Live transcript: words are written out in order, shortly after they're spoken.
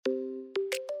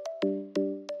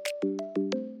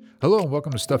Hello and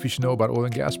welcome to Stuff You Should Know About Oil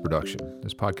and Gas Production.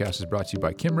 This podcast is brought to you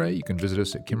by Kimray. You can visit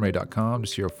us at kimray.com to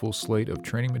see our full slate of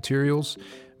training materials,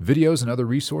 videos, and other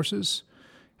resources.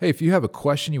 Hey, if you have a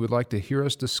question you would like to hear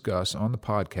us discuss on the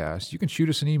podcast, you can shoot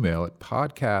us an email at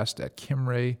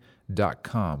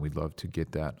podcast@kimray.com. We'd love to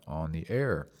get that on the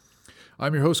air.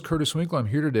 I'm your host, Curtis Winkle. I'm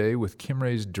here today with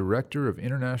Kimray's Director of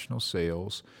International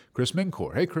Sales, Chris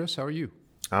Mincor. Hey, Chris, how are you?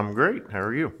 I'm great. How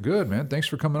are you? Good, man. Thanks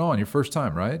for coming on. Your first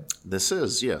time, right? This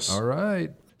is, yes. All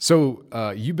right. So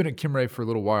you've been at Kimray for a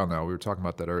little while now. We were talking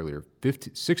about that earlier.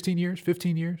 16 years?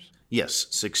 15 years? Yes,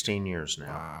 16 years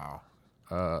now.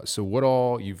 Wow. So what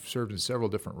all, you've served in several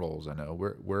different roles, I know.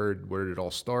 Where did it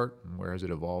all start and where has it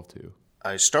evolved to?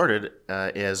 I started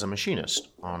as a machinist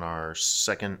on our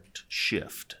second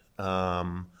shift.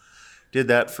 Did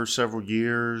that for several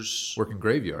years. Working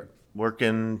graveyard.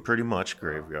 Working pretty much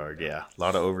graveyard, yeah. A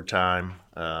lot of overtime.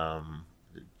 A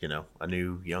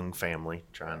new young family,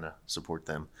 trying to support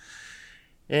them.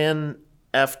 And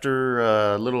after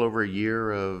a little over a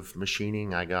year of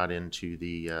machining, I got into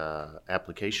the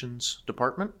applications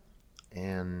department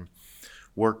and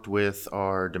worked with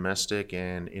our domestic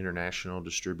and international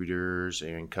distributors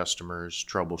and customers,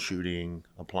 troubleshooting,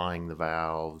 applying the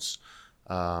valves,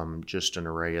 just an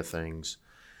array of things.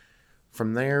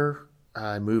 From there,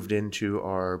 I moved into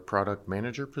our product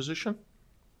manager position.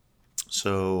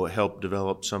 So helped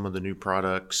develop some of the new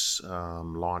products,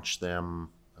 launch them,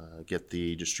 get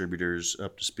the distributors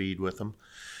up to speed with them.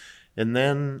 And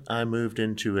then I moved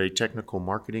into a technical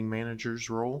marketing manager's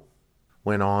role,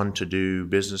 went on to do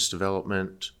business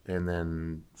development, and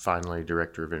then finally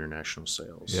director of international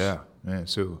sales. Yeah, man.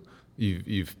 So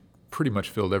you've pretty much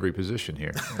filled every position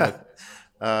here.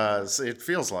 So it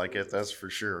feels like it, that's for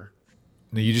sure.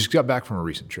 Now, you just got back from a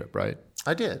recent trip, right?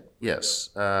 I did,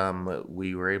 yes.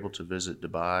 We were able to visit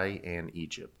Dubai and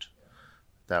Egypt.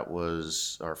 That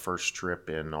was our first trip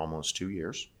in almost 2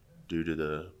 years due to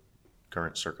the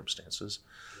current circumstances.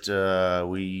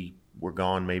 We were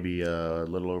gone maybe a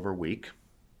little over a week.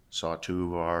 Saw two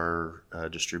of our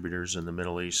distributors in the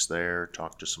Middle East there,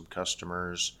 talked to some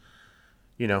customers,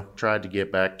 tried to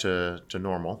get back to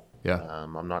normal. Yeah.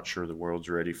 I'm not sure the world's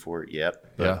ready for it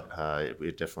yet, but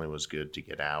it definitely was good to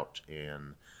get out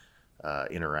and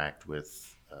interact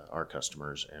with our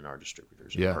customers and our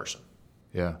distributors in person.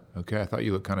 Yeah. Okay. I thought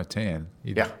you looked kind of tan.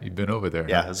 You've been over there.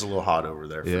 Yeah, huh? it's a little hot over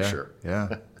there for sure.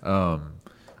 Yeah.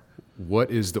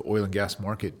 What is the oil and gas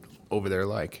market over there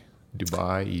like?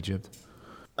 Dubai, Egypt?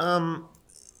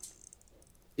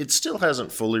 It still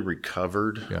hasn't fully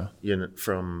recovered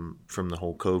from the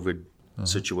whole COVID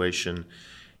situation.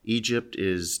 Egypt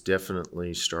is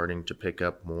definitely starting to pick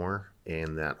up more,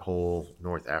 and that whole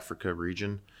North Africa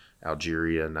region,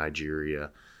 Algeria, Nigeria,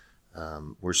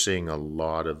 we're seeing a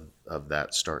lot of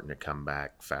that starting to come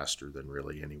back faster than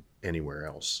really anywhere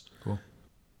else. Cool.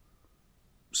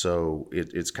 So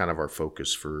it's kind of our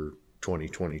focus for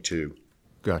 2022.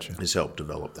 Gotcha. Is help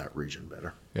develop that region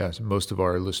better. Yeah, so most of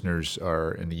our listeners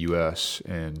are in the U.S.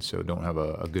 and so don't have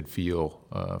a good feel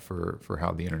for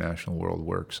how the international world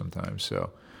works sometimes. So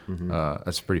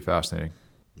that's pretty fascinating.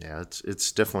 Yeah,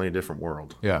 it's definitely a different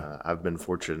world. Yeah. I've been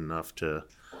fortunate enough to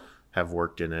have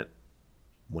worked in it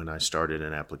when I started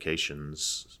in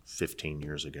applications 15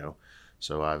 years ago.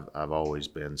 So I've always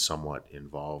been somewhat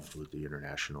involved with the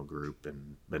international group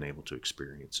and been able to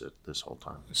experience it this whole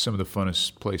time. Some of the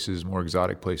funnest places, more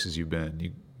exotic places you've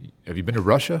been. Have you been to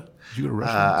Russia? Did you go to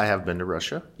Russia? I have been to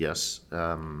Russia, yes.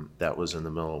 That was in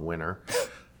the middle of winter.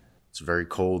 It's very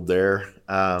cold there.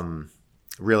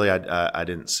 Really, I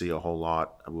didn't see a whole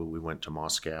lot. We went to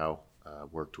Moscow,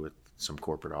 worked with some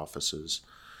corporate offices.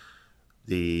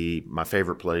 My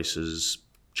favorite place is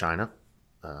China.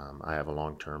 I have a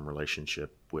long-term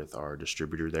relationship with our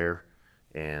distributor there,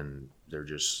 and they're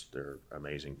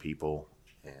amazing people,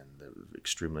 and they're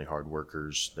extremely hard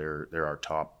workers. They're our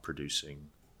top producing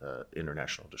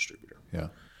international distributor. Yeah.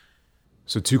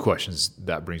 So two questions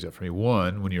that brings up for me.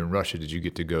 One, when you're in Russia, did you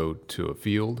get to go to a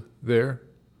field there?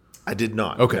 I did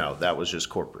not. Okay. No, that was just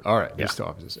corporate. All right, just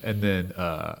offices. And then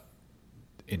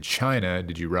in China,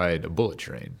 did you ride a bullet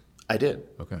train? I did.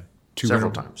 Okay.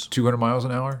 Several times. 200 miles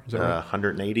an hour? Is that right?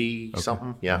 Okay.180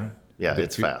 something. Yeah. Right. Yeah,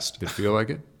 it's fast. Did it feel like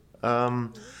it?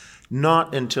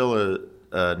 Not until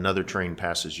another train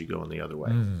passes you going the other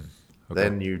way. Okay.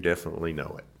 Then you definitely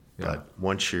know it. Yeah. But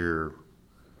once you're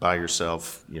by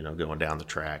yourself, going down the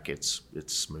track, it's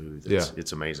smooth.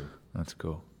 It's amazing. That's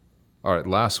cool. All right,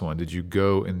 last one. Did you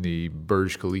go in the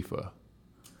Burj Khalifa?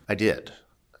 I did.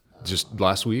 Just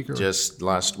last week? Or? Just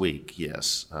last week,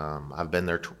 yes. I've been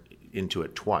there into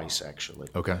it twice, actually.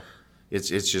 Okay. It's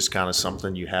just kind of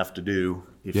something you have to do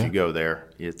if you go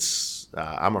there. It's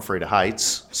I'm afraid of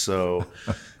heights, so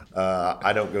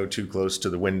I don't go too close to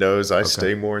the windows. I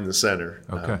stay more in the center.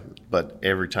 Okay. But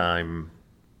every time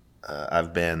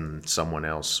I've been, someone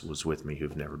else was with me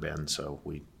who've never been, so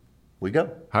we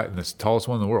go. And it's the tallest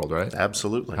one in the world, right?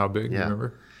 Absolutely. How big? Do you Yeah.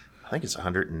 remember? I think it's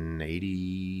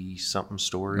 180 something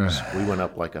stories. We went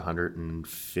up like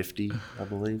 150, I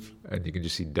believe. And you can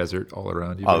just see desert all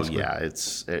around you. Oh basically?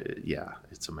 yeah,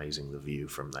 it's amazing the view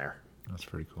from there. That's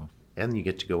pretty cool. And you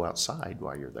get to go outside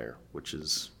while you're there, which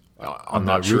is On I'm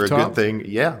not that sure rooftop? a good thing.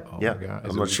 Yeah, Oh yeah. my God.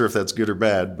 I'm not sure if that's good or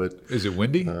bad, but Is it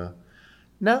windy? no.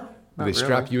 Do not they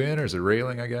strap really. you in, or is it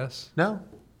railing, I guess? No.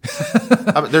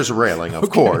 I mean, there's a railing, of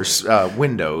course,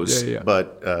 windows, Yeah.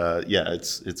 but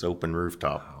it's open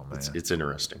rooftop. Oh, man. It's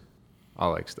interesting. I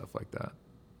like stuff like that.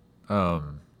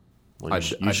 Well,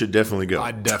 I'd- you should definitely go.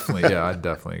 I'd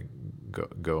definitely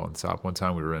go on top. One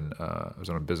time we were I was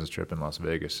on a business trip in Las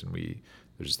Vegas, and there's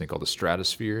this thing called the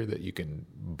stratosphere that you can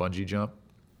bungee jump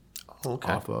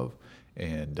Okay. off of,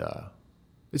 and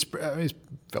it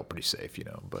felt pretty safe,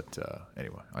 But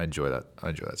anyway, I enjoy that. I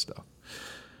enjoy that stuff.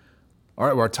 All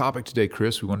right, well, our topic today,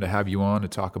 Chris, we wanted to have you on to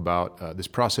talk about this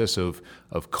process of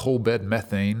coal bed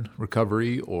methane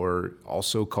recovery, or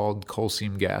also called coal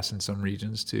seam gas in some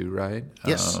regions too, right?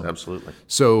 Yes, absolutely.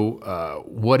 So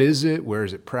what is it? Where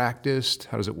is it practiced?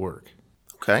 How does it work?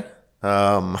 Okay.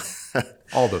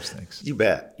 All those things. You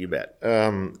bet.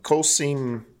 Coal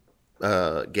seam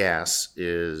gas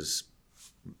is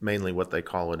mainly what they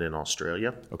call it in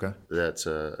Australia. Okay. That's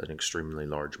an extremely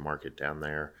large market down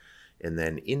there. And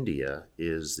then India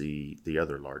is the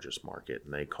other largest market,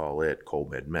 and they call it coal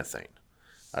bed methane.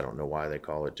 I don't know why they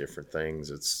call it different things.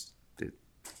 It's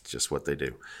just what they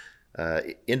do.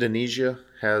 Indonesia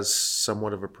has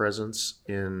somewhat of a presence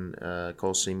in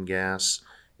coal seam gas,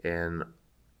 and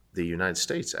the United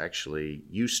States actually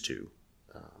used to.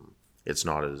 There's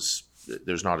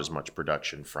not as much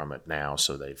production from it now,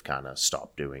 so they've kind of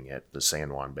stopped doing it. The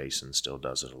San Juan Basin still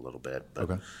does it a little bit, but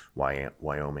Okay.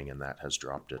 Wyoming and that has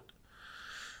dropped it.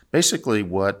 Basically,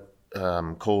 what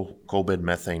coal bed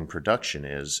methane production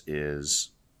is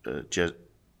just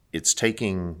it's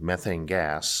taking methane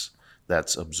gas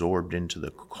that's absorbed into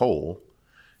the coal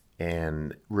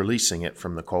and releasing it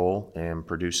from the coal and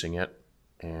producing it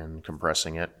and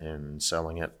compressing it and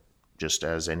selling it just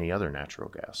as any other natural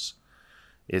gas.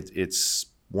 It's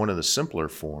one of the simpler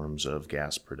forms of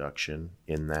gas production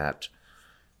in that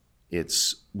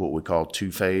it's what we call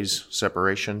two-phase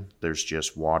separation. There's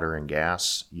just water and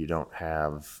gas. You don't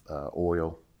have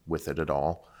oil with it at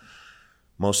all.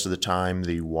 Most of the time,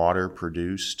 the water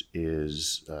produced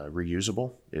is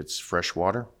reusable. It's fresh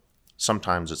water.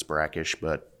 Sometimes it's brackish,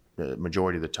 but the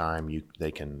majority of the time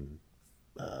they can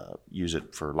use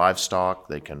it for livestock.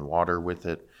 They can water with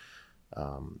it.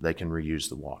 They can reuse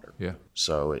the water. Yeah.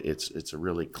 So it's a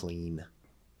really clean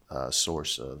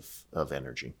source of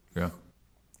energy. Yeah.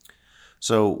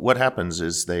 So what happens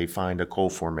is they find a coal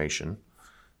formation.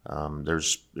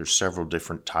 There's several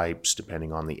different types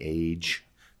depending on the age.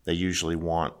 They usually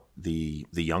want the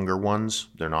younger ones.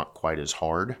 They're not quite as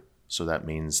hard, so that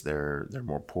means they're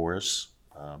more porous,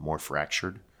 more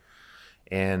fractured,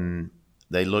 and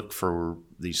they look for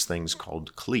these things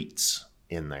called cleats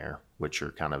in there, which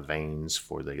are kind of veins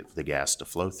for the gas to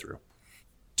flow through.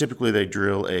 Typically, they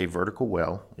drill a vertical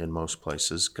well in most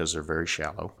places because they're very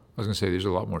shallow. I was going to say these are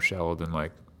a lot more shallow than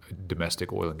like a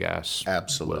domestic oil and gas.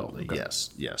 Absolutely, well. Okay.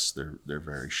 yes. They're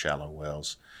very shallow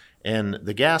wells, and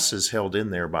the gas is held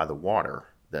in there by the water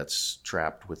that's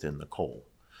trapped within the coal.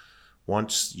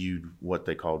 Once you what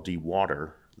they call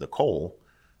dewater the coal,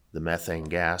 the methane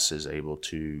gas is able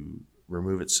to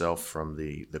remove itself from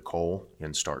the coal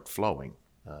and start flowing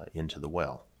into the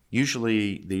well.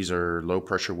 Usually, these are low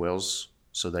pressure wells,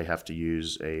 so they have to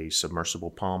use a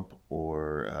submersible pump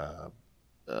or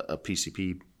a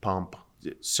PCP pump,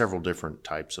 several different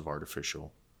types of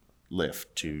artificial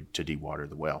lift to dewater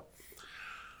the well.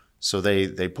 So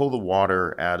they pull the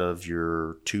water out of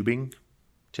your tubing,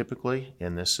 typically,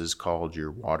 and this is called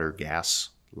your water gas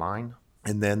line.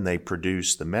 And then they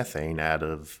produce the methane out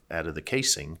of the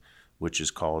casing, which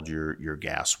is called your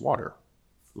gas water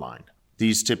line.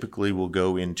 These typically will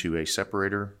go into a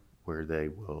separator where they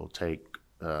will take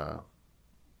the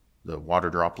water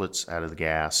droplets out of the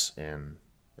gas and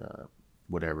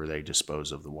whatever they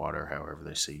dispose of the water, however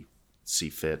they see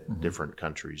fit. Mm-hmm. Different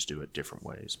countries do it different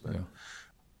ways. But. Yeah.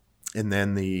 And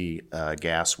then the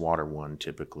gas water one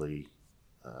typically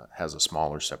has a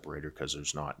smaller separator because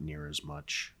there's not near as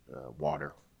much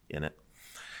water in it.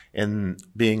 And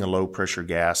being a low pressure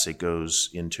gas, it goes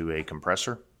into a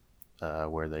compressor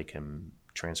where they can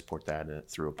transport that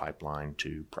through a pipeline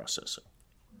to process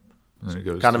it. And then it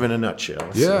goes kind of in a nutshell.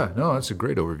 Yeah, no, that's a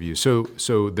great overview.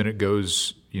 So then it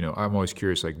goes, I'm always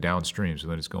curious, like downstream. So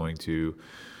then it's going to,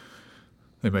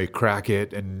 they may crack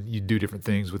it and you do different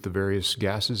things with the various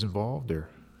gases involved, or?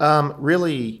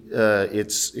 Really,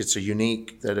 it's a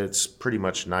unique that it's pretty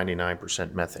much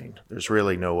 99% methane. There's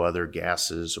really no other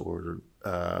gases or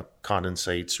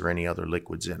condensates or any other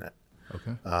liquids in it.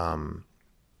 Okay.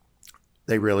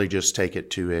 They really just take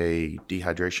it to a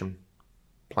dehydration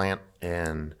plant,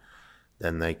 and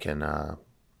then they can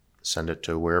send it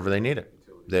to wherever they need it.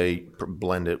 They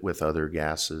blend it with other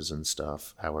gases and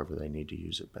stuff, however they need to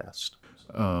use it best.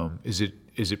 Is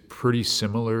it pretty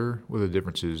similar? What are the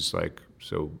differences, like,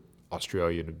 so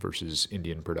Australian versus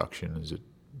Indian production? Is it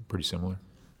pretty similar?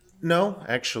 No,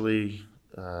 actually,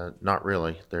 not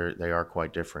really. They are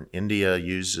quite different. India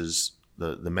uses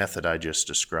the method I just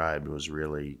described was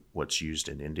really what's used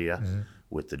in India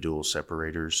with the dual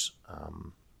separators.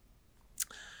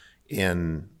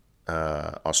 In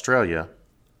Australia,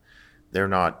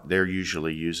 they're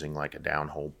usually using like a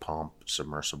downhole pump,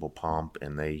 submersible pump,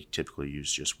 and they typically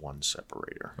use just one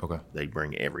separator. Okay. They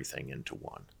bring everything into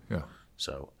one. Yeah.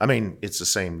 So, I mean, it's the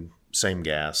same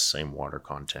gas, same water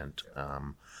content.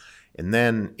 And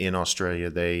then in Australia,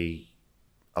 they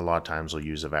a lot of times will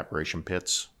use evaporation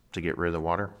pits to get rid of the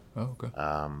water. Oh, okay.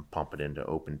 Pump it into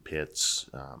open pits.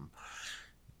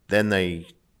 Then they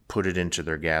put it into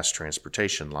their gas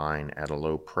transportation line at a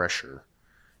low pressure,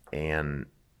 and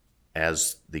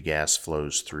as the gas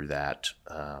flows through that,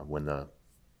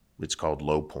 it's called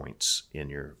low points in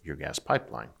your gas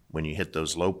pipeline. When you hit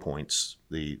those low points,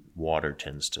 the water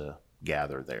tends to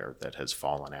gather there that has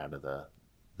fallen out of the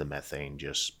methane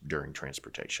just during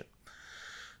transportation.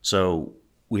 So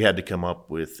we had to come up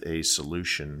with a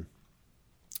solution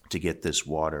to get this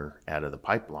water out of the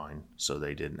pipeline so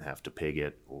they didn't have to pig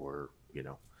it or,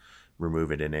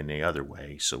 remove it in any other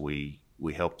way. So we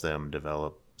helped them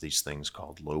develop these things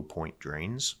called low point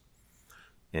drains.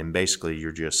 And basically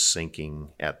you're just sinking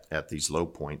at these low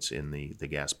points in the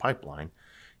gas pipeline.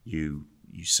 You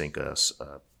sink a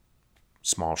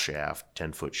small shaft,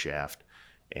 10-foot shaft,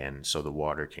 and so the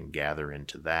water can gather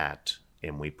into that.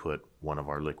 And we put one of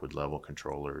our liquid level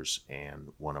controllers and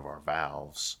one of our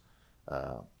valves.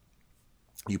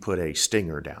 You put a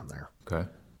stinger down there. Okay.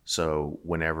 So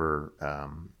whenever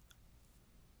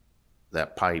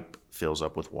that pipe fills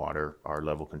up with water, our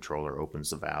level controller opens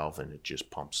the valve and it just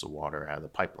pumps the water out of the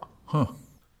pipeline. Huh.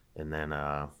 And then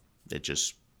it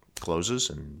just closes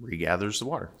and regathers the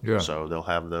water. Yeah. So they'll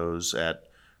have those at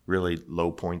really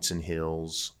low points in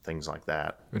hills, things like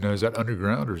that. And now, is that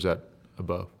underground or is that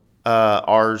above?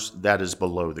 Ours, that is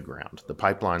below the ground. The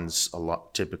pipeline's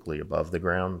typically above the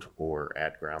ground or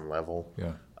at ground level.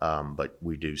 Yeah. But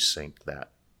we do sink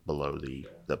that below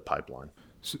the pipeline.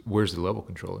 So where's the level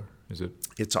controller? Is it?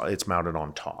 It's mounted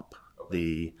on top.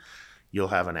 You'll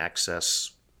have an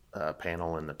access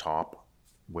panel in the top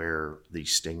where the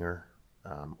stinger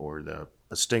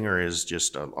a stinger is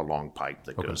just a long pipe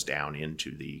that goes down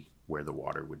into where the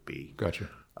water would be. Gotcha.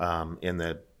 And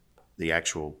the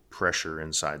actual pressure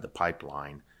inside the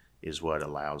pipeline is what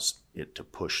allows it to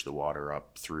push the water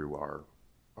up through our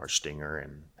stinger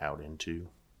and out into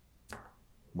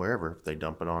wherever. If they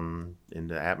dump it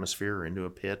into atmosphere or into a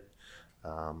pit.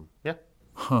 Yeah.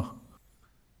 Huh.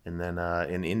 And then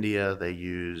in India, they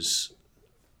use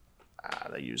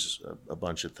a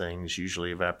bunch of things,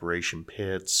 usually evaporation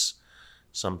pits.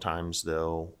 Sometimes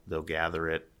they'll gather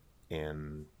it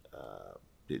and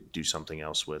do something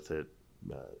else with it.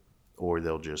 Or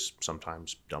they'll just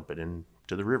sometimes dump it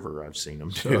into the river. I've seen them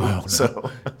too. Oh,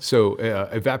 no. So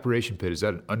evaporation pit, is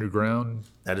that underground?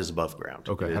 That is above ground.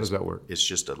 Okay. How does that work? It's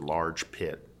just a large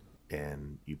pit,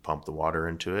 and you pump the water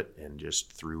into it, and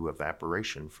just through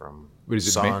evaporation from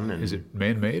sun. Is it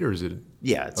man-made or is it?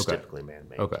 Yeah, it's typically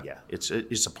man-made. Okay. Yeah, it's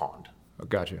a pond. Oh,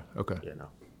 gotcha. Okay.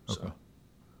 So. Okay.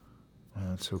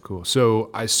 That's so cool.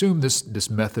 So I assume this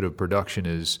method of production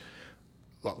is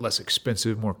a lot less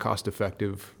expensive, more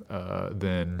cost-effective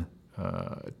than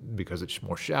because it's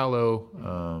more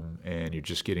shallow and you're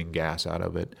just getting gas out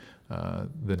of it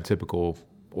than typical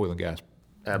oil and gas.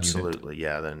 Absolutely,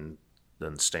 unit. yeah.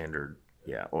 Than standard,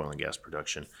 oil and gas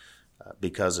production.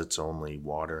 Because it's only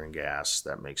water and gas,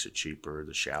 that makes it cheaper.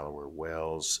 The shallower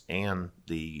wells and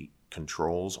the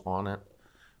controls on it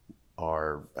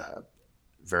are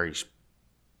very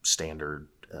standard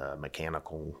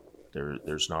mechanical.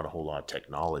 There's not a whole lot of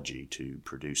technology to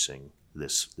producing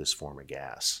this form of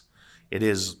gas. It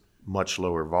is much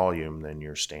lower volume than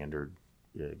your standard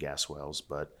gas wells,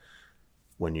 but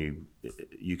when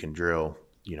you can drill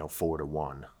 4 to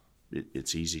 1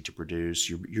 it's easy to produce.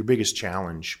 Your biggest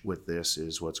challenge with this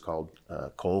is what's called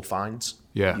coal fines.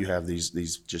 Yeah. You have these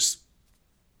just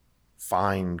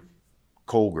fine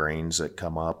coal grains that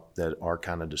come up that are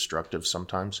kind of destructive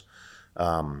sometimes.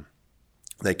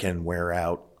 They can wear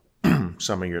out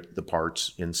some of the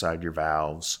parts inside your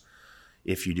valves.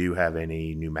 If you do have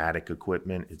any pneumatic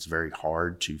equipment, it's very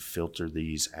hard to filter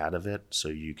these out of it, so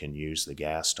you can use the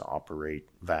gas to operate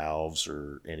valves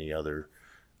or any other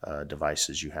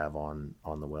devices you have on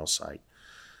the well site.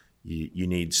 You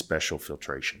need special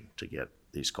filtration to get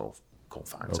these coal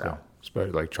fines out.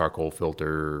 Especially like charcoal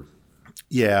filter.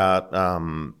 Yeah,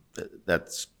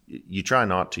 that's, you try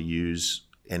not to use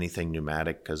anything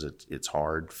pneumatic because it's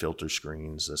hard. Filter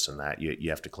screens, this and that. You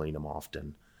have to clean them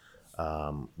often.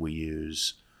 We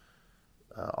use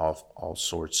all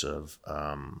sorts of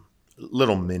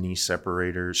little mini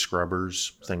separators,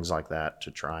 scrubbers, things like that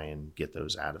to try and get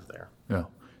those out of there. Yeah.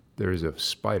 There is a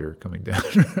spider coming down,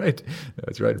 right?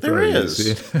 That's right in front There of you. is.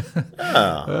 See it?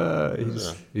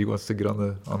 Yeah. He wants to get on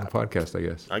the podcast, I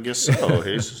guess. I guess so.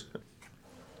 He's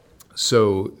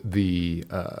So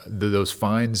those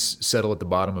fines settle at the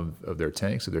bottom of their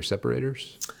tanks, of their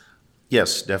separators?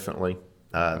 yes, definitely.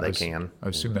 They can. I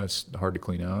assume that's hard to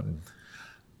clean out.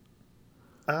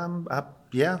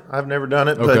 I've never done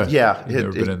it, Okay. but yeah, You've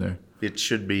never been in there. It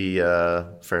should be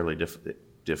fairly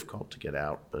difficult to get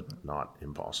out, but not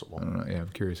impossible. I don't know. Yeah, I'm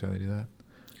curious how they do that.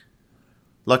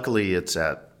 Luckily, it's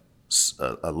at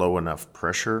a low enough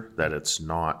pressure that it's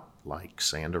not like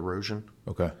sand erosion.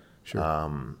 Okay,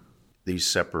 sure. These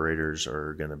separators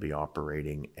are going to be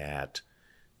operating at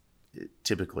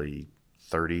typically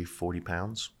 30, 40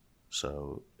 pounds,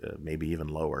 so maybe even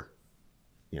lower.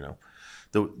 You know,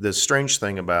 the strange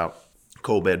thing about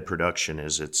coal bed production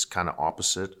is it's kind of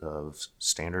opposite of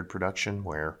standard production,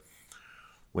 where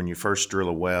when you first drill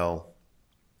a well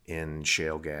in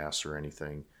shale gas or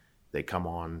anything, they come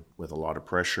on with a lot of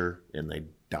pressure and they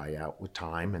die out with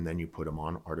time, and then you put them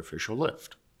on artificial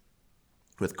lift.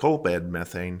 With coal bed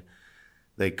methane,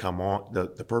 they come on, the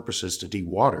purpose is to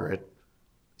dewater it.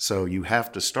 So you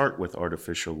have to start with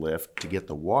artificial lift to get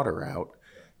the water out,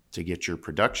 to get your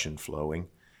production flowing.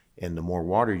 And the more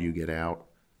water you get out,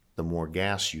 the more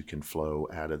gas you can flow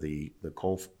out of the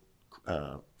coal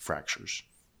fractures.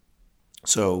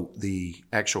 So the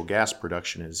actual gas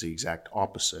production is the exact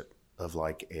opposite of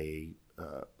like a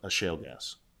shale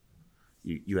gas.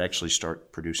 You actually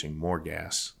start producing more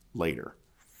gas later.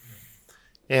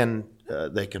 And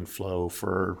they can flow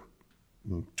for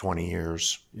 20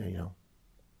 years, you know.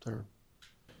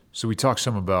 So we talked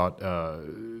some about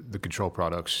the control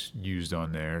products used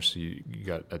on there. So you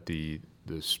got at the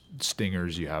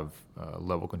stingers, you have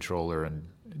level controller and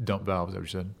dump valves, as you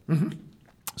said. Mm-hmm.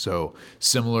 So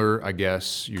similar, I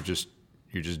guess. You're just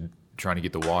trying to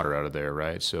get the water out of there,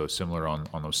 right? So similar on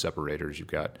those separators, you've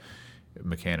got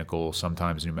mechanical,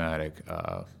 sometimes pneumatic,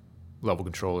 level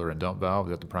controller and dump valve.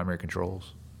 Is that the primary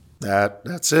controls?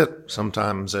 That's it.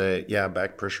 Sometimes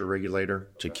back pressure regulator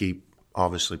to keep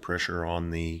obviously pressure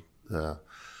on the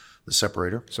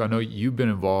separator. So I know you've been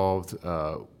involved,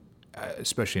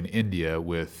 especially in India,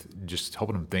 with just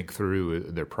helping them think through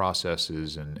their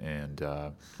processes and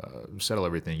settle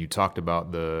everything. You talked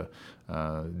about the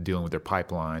dealing with their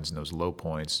pipelines and those low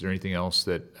points. Is there anything else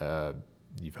that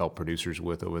you've helped producers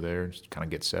with over there, just kind of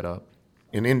get set up?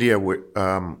 In India,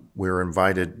 we're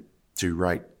invited to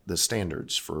write the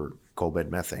standards for coal bed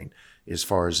methane as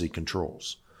far as the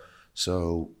controls.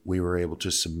 So we were able to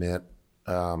submit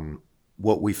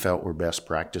what we felt were best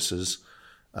practices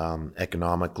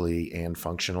economically and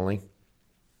functionally,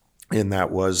 and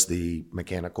that was the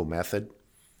mechanical method.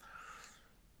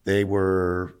 They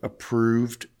were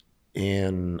approved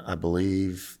in, I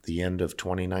believe, the end of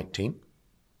 2019.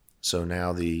 So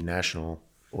now the National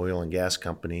Oil and Gas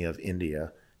Company of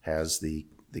India has the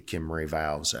Kimray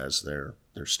valves as their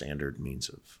standard means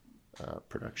of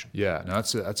production. Yeah, no,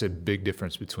 that's a big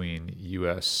difference between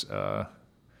U.S.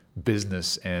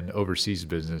 Business and overseas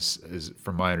business. Is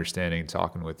from my understanding,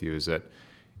 talking with you, is that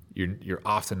you're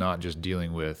often not just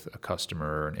dealing with a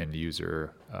customer or an end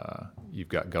user. You've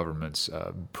got governments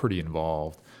pretty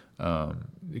involved. Can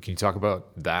you talk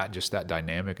about that, just that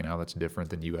dynamic, and how that's different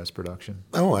than U.S. production?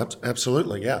 Oh,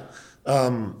 absolutely, yeah.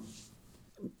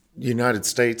 The United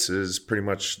States is pretty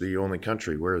much the only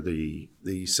country where the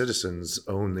citizens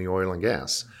own the oil and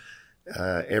gas.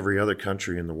 Every other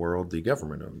country in the world, the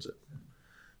government owns it.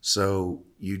 So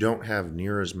you don't have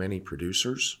near as many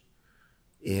producers.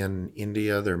 In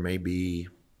India, there may be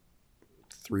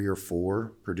 3 or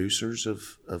 4 producers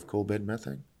of coal bed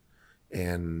methane.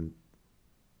 And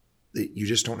you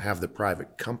just don't have the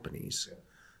private companies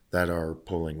that are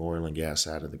pulling oil and gas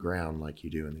out of the ground like you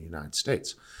do in the United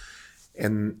States.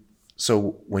 And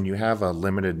so when you have a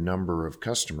limited number of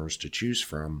customers to choose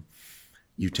from,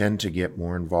 you tend to get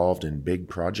more involved in big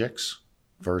projects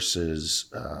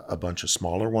versus a bunch of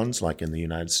smaller ones like in the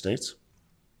United States.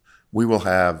 We will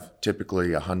have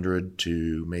typically 100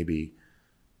 to maybe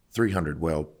 300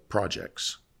 well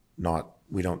projects.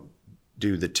 We don't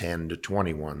do the 10 to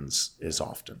 20 ones as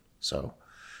often. So,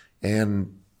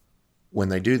 and when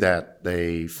they do that,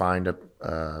 they find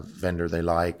a vendor they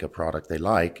like, a product they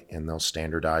like, and they'll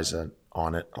standardize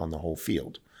on it on the whole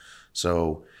field.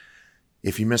 So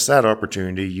if you miss that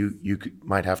opportunity, you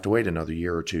might have to wait another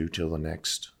year or two till the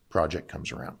next project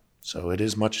comes around. So it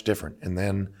is much different. And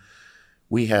then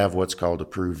we have what's called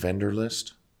approved vendor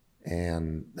list,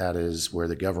 and that is where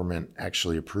the government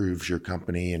actually approves your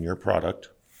company and your product.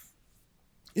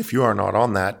 If you are not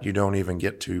on that, you don't even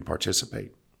get to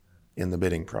participate in the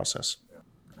bidding process.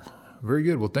 Very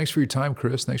good. Well, thanks for your time,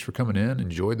 Chris. Thanks for coming in.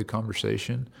 Enjoyed the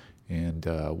conversation. And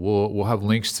we'll have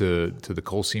links to the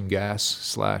coal seam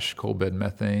gas / coal bed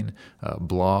methane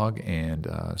blog and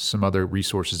some other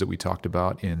resources that we talked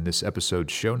about in this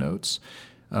episode's show notes.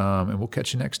 And we'll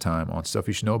catch you next time on Stuff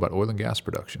You Should Know About Oil and Gas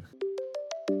Production.